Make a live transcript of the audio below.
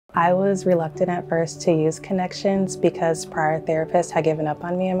I was reluctant at first to use Connections because prior therapists had given up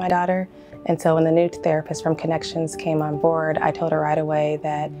on me and my daughter. And so when the new therapist from Connections came on board, I told her right away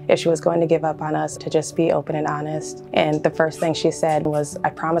that if she was going to give up on us, to just be open and honest. And the first thing she said was, "I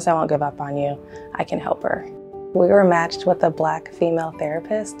promise I won't give up on you. I can help her." We were matched with a Black female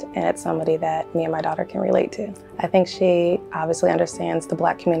therapist, and it's somebody that me and my daughter can relate to. I think she obviously understands the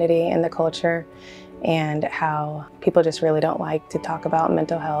Black community and the culture and how people just really don't like to talk about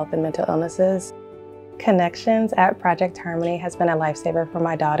mental health and mental illnesses. Connections at Project Harmony has been a lifesaver for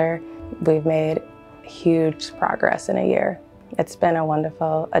my daughter. We've made huge progress in a year. It's been a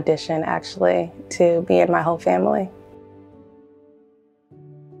wonderful addition, actually, to me and my whole family.